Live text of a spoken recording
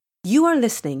You are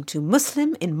listening to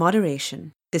Muslim in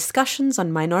Moderation, discussions on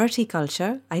minority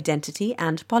culture, identity,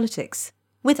 and politics,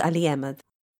 with Ali Ahmed.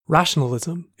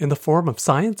 Rationalism, in the form of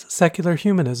science, secular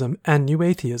humanism, and new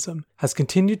atheism, has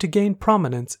continued to gain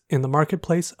prominence in the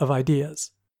marketplace of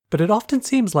ideas. But it often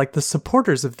seems like the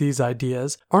supporters of these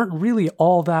ideas aren't really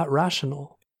all that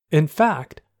rational. In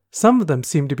fact, some of them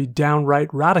seem to be downright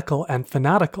radical and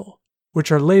fanatical,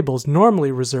 which are labels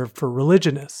normally reserved for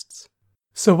religionists.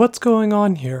 So what's going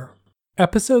on here?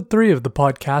 Episode 3 of the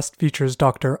podcast features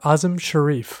Dr. Azim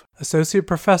Shariff, Associate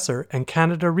Professor and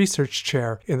Canada Research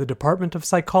Chair in the Department of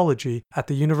Psychology at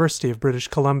the University of British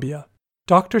Columbia.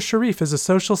 Dr. Shariff is a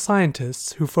social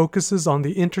scientist who focuses on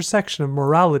the intersection of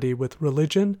morality with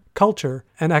religion, culture,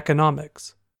 and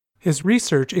economics. His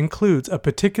research includes a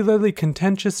particularly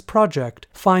contentious project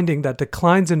finding that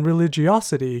declines in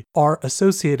religiosity are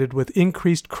associated with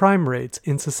increased crime rates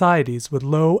in societies with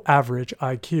low average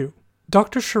IQ.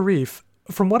 Dr. Shariff,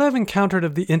 from what I've encountered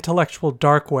of the intellectual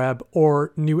dark web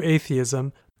or new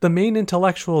atheism, the main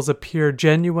intellectuals appear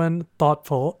genuine,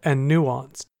 thoughtful, and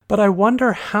nuanced. But I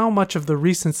wonder how much of the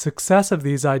recent success of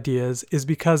these ideas is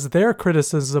because their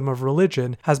criticism of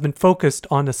religion has been focused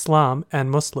on Islam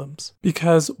and Muslims.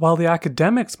 Because while the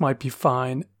academics might be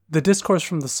fine, the discourse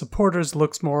from the supporters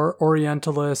looks more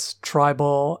orientalist,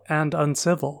 tribal, and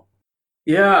uncivil.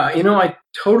 Yeah, I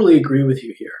totally agree with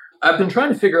you here. I've been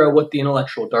trying to figure out what the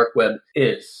intellectual dark web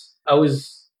is. I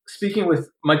was speaking with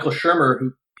Michael Shermer,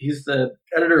 he's the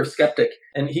editor of Skeptic,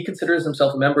 and he considers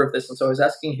himself a member of this. And so I was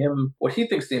asking him what he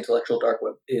thinks the intellectual dark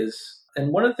web is.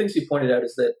 And one of the things he pointed out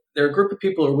is that there are a group of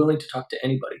people who are willing to talk to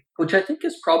anybody, which I think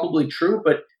is probably true,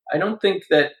 but I don't think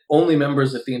that only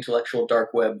members of the intellectual dark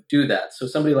web do that. So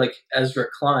somebody like Ezra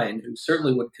Klein, who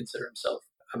certainly would consider himself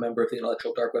a member of the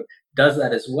intellectual dark web, does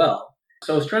that as well.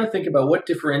 So I was trying to think about what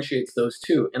differentiates those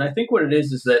two. And I think what it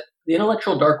is that the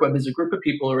intellectual dark web is a group of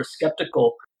people who are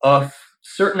skeptical of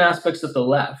certain aspects of the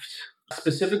left,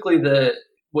 specifically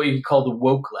what you call the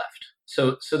woke left.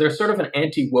 So they're sort of an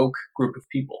anti-woke group of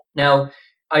people. Now,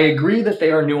 I agree that they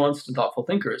are nuanced and thoughtful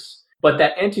thinkers, but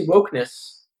that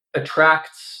anti-wokeness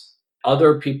attracts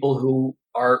other people who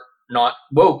are not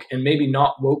woke and maybe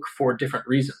not woke for different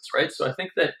reasons, right? So I think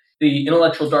that the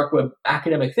intellectual dark web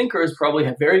academic thinkers probably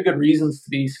have very good reasons to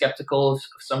be skeptical of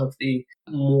some of the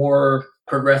more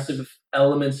progressive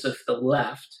elements of the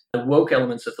left, the woke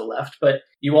elements of the left, but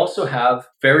you also have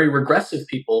very regressive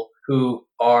people who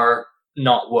are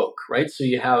not woke, right? So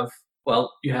you have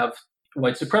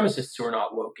white supremacists who are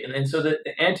not woke. And so the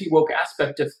anti-woke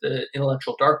aspect of the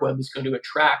intellectual dark web is going to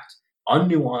attract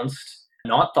unnuanced,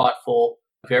 not thoughtful,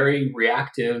 very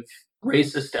reactive,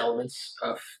 racist elements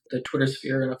of the Twitter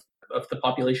sphere and of the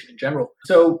population in general.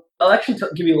 So I'll actually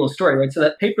give you a little story, right? So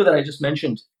that paper that I just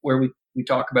mentioned where we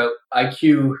talk about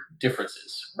IQ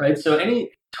differences, right? So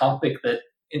any topic that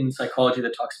in psychology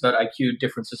that talks about IQ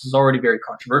differences is already very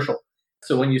controversial.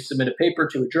 So when you submit a paper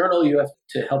to a journal, you have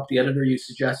to help the editor, you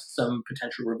suggest some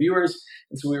potential reviewers.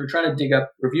 And so we were trying to dig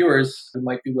up reviewers who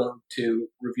might be willing to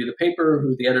review the paper,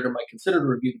 who the editor might consider to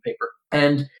review the paper.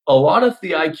 And a lot of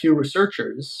the IQ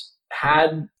researchers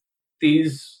had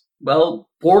these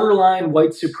borderline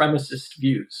white supremacist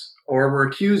views, or were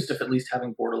accused of at least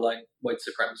having borderline white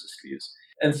supremacist views.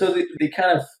 And so the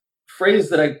kind of phrase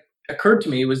that occurred to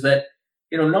me was that,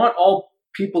 not all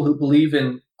people who believe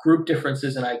in group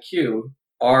differences in IQ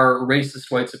are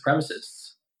racist white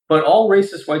supremacists, but all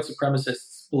racist white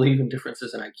supremacists believe in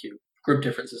differences in IQ, group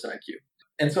differences in IQ.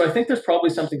 And so I think there's probably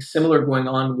something similar going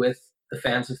on with the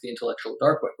fans of the intellectual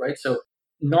dark web, right? So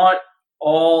not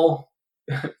all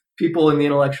people in the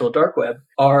intellectual dark web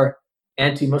are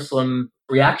anti-Muslim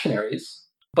reactionaries,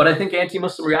 but I think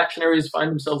anti-Muslim reactionaries find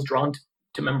themselves drawn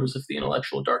to members of the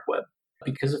intellectual dark web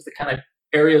because of the kind of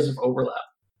areas of overlap.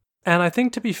 And I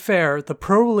think, to be fair, the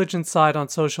pro-religion side on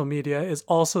social media is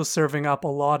also serving up a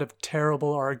lot of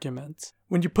terrible arguments.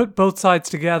 When you put both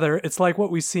sides together, it's like what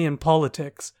we see in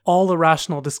politics. All the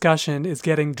rational discussion is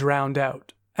getting drowned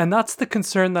out. And that's the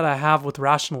concern that I have with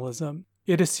rationalism.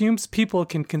 It assumes people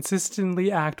can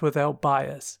consistently act without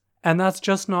bias. And that's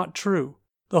just not true.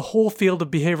 The whole field of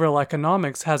behavioral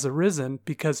economics has arisen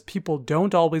because people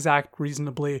don't always act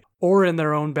reasonably or in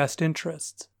their own best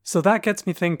interests. So that gets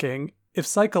me thinking, if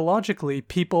psychologically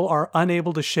people are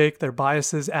unable to shake their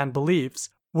biases and beliefs,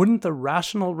 wouldn't the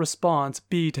rational response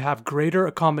be to have greater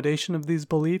accommodation of these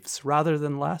beliefs rather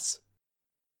than less?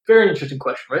 Very interesting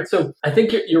question, right? So I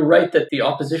think you're right that the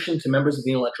opposition to members of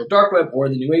the intellectual dark web or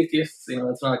the new atheists,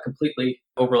 that's not a completely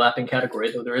overlapping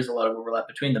category, though there is a lot of overlap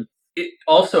between them. It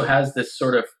also has this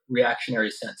sort of reactionary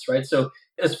sense, right? So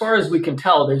as far as we can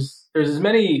tell, there's as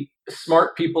many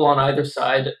smart people on either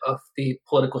side of the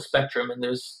political spectrum. And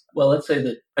there's, well, let's say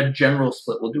that a general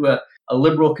split. We'll do a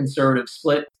liberal conservative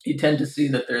split. You tend to see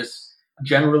that there's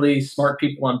generally smart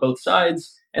people on both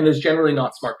sides, and there's generally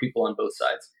not smart people on both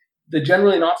sides. The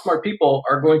generally not smart people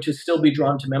are going to still be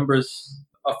drawn to members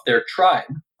of their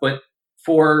tribe, but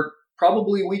for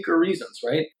probably weaker reasons,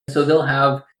 right? So they'll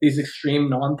have these extreme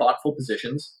non-thoughtful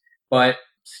positions, but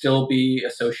still be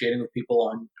associating with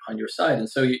people on your side. And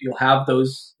so you'll have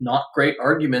those not great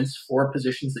arguments for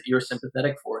positions that you're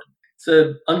sympathetic for. It's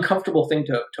an uncomfortable thing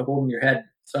to hold in your head.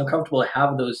 It's uncomfortable to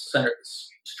have those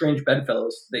strange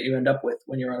bedfellows that you end up with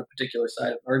when you're on a particular side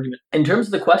of an argument. In terms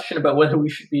of the question about whether we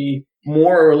should be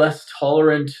more or less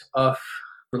tolerant of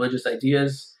religious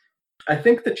ideas, I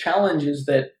think the challenge is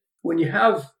that when you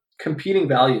have competing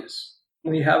values,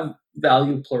 when you have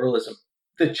value pluralism,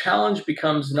 the challenge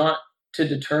becomes not to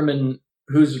determine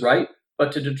who's right,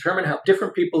 but to determine how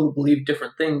different people who believe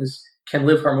different things can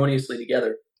live harmoniously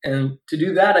together. And to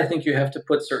do that, I think you have to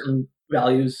put certain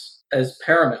values as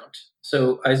paramount.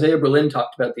 So Isaiah Berlin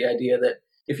talked about the idea that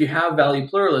if you have value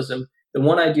pluralism, the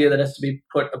one idea that has to be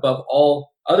put above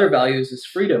all other values is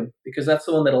freedom, because that's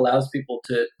the one that allows people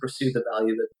to pursue the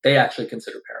value that they actually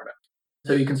consider paramount.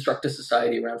 So you construct a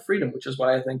society around freedom, which is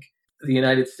why I think the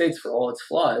United States, for all its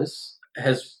flaws,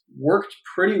 has worked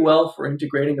pretty well for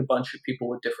integrating a bunch of people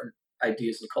with different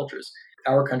ideas and cultures.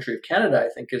 Our country of Canada, I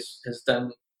think, has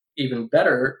done even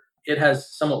better. It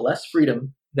has somewhat less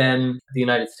freedom than the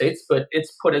United States, but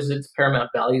it's put as its paramount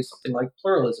value something like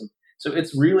pluralism. So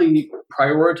it's really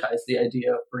prioritized the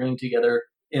idea of bringing together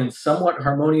in somewhat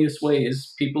harmonious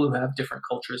ways people who have different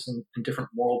cultures and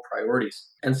different moral priorities.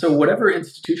 And so whatever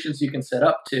institutions you can set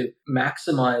up to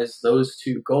maximize those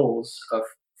two goals of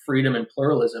freedom and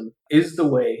pluralism is the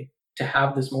way to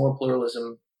have this moral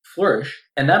pluralism flourish.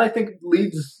 And that, I think,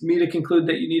 leads me to conclude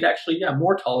that you need actually,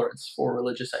 more tolerance for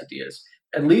religious ideas,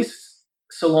 at least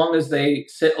so long as they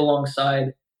sit alongside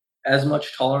as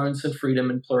much tolerance and freedom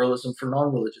and pluralism for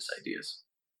non-religious ideas.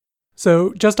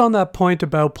 So just on that point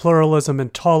about pluralism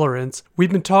and tolerance,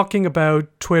 we've been talking about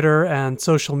Twitter and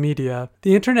social media.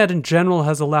 The internet in general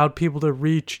has allowed people to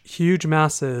reach huge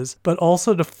masses, but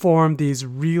also to form these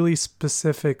really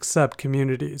specific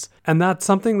sub-communities. And that's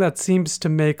something that seems to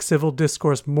make civil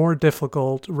discourse more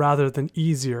difficult rather than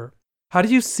easier. How do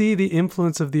you see the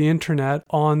influence of the internet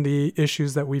on the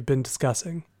issues that we've been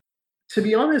discussing? To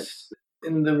be honest,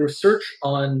 in the research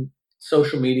on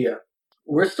social media,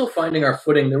 we're still finding our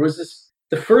footing. There was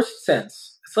the first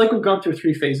sense, it's like we've gone through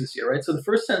three phases here, right? So the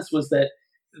first sense was that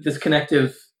this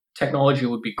connective technology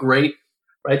would be great,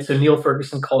 right? So Neil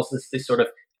Ferguson calls this sort of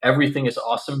everything is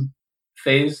awesome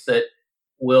phase that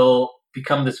will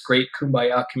become this great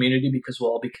kumbaya community because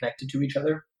we'll all be connected to each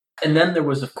other. And then there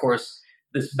was, of course,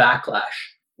 this backlash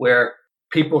where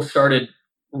people started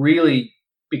really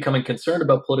becoming concerned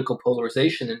about political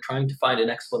polarization and trying to find an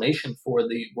explanation for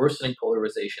the worsening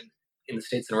polarization in the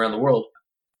States and around the world.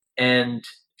 And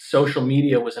social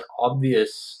media was an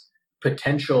obvious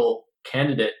potential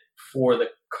candidate for the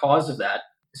cause of that.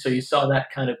 So you saw that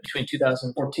kind of between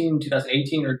 2014,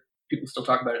 2018, or people still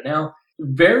talk about it now.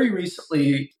 Very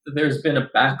recently, there's been a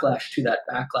backlash to that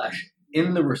backlash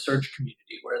in the research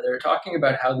community, where they're talking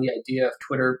about how the idea of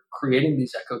Twitter creating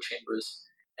these echo chambers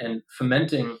and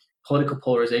fomenting political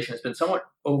polarization has been somewhat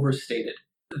overstated.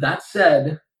 That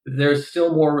said, there's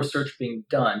still more research being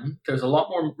done. There's a lot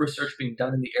more research being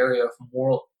done in the area of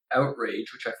moral outrage,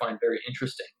 which I find very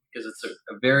interesting because it's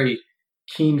a very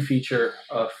keen feature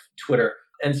of Twitter.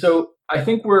 And so I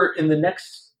think we're in the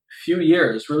next few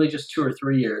years, really just 2 or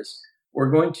 3 years, we're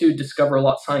going to discover a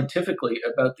lot scientifically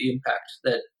about the impact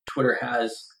that Twitter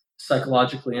has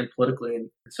psychologically and politically and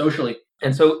socially.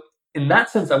 And so in that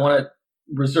sense, I want to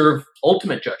reserve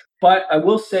ultimate judgment. But I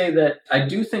will say that I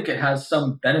do think it has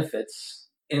some benefits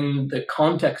in the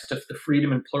context of the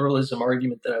freedom and pluralism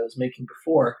argument that I was making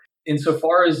before,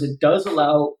 insofar as it does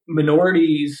allow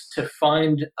minorities to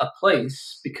find a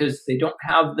place because they don't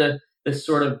have the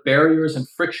sort of barriers and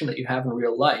friction that you have in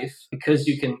real life, because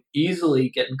you can easily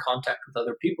get in contact with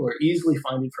other people or easily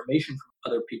find information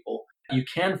from other people. You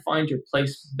can find your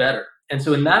place better. And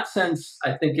so in that sense,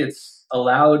 I think it's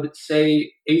allowed,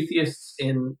 say, atheists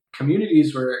in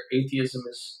communities where atheism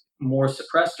is more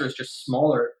suppressed or is just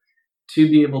smaller to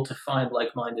be able to find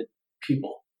like-minded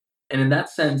people. And in that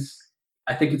sense,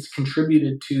 I think it's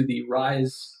contributed to the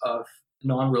rise of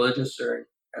non-religious or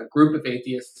a group of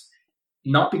atheists,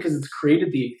 not because it's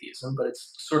created the atheism, but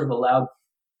it's sort of allowed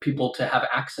people to have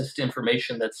access to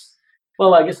information that's,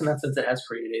 well, I guess in that sense it has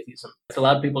created atheism. It's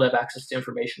allowed people to have access to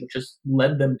information which has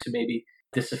led them to maybe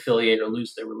disaffiliate or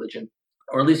lose their religion.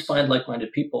 or at least find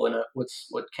like-minded people in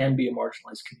what can be a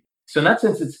marginalized community. So in that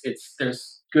sense,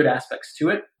 there's good aspects to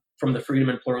it from the freedom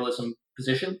and pluralism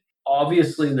position.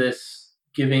 Obviously, this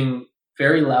giving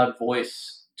very loud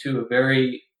voice to a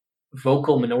very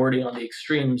vocal minority on the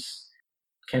extremes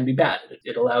can be bad.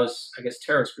 It allows, I guess,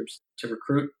 terrorist groups to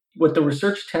recruit. What the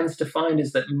research tends to find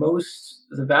is that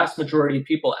the vast majority of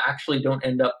people actually don't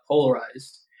end up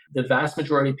polarized. The vast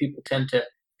majority of people tend to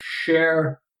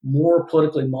share more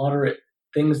politically moderate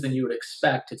things than you would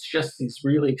expect. It's just these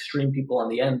really extreme people on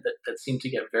the end that seem to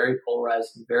get very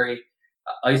polarized and very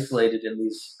isolated in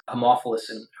these homophilous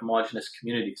and homogenous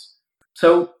communities.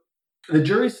 So the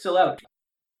jury's still out.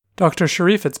 Dr.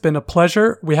 Sharif, it's been a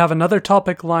pleasure. We have another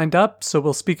topic lined up, so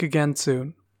we'll speak again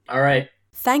soon. All right.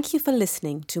 Thank you for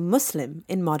listening to Muslim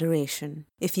in Moderation.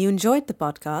 If you enjoyed the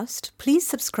podcast, please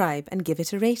subscribe and give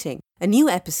it a rating. A new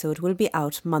episode will be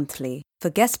out monthly. For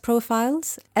guest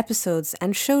profiles, episodes,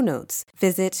 and show notes,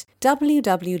 visit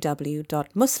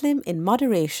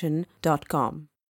www.musliminmoderation.com.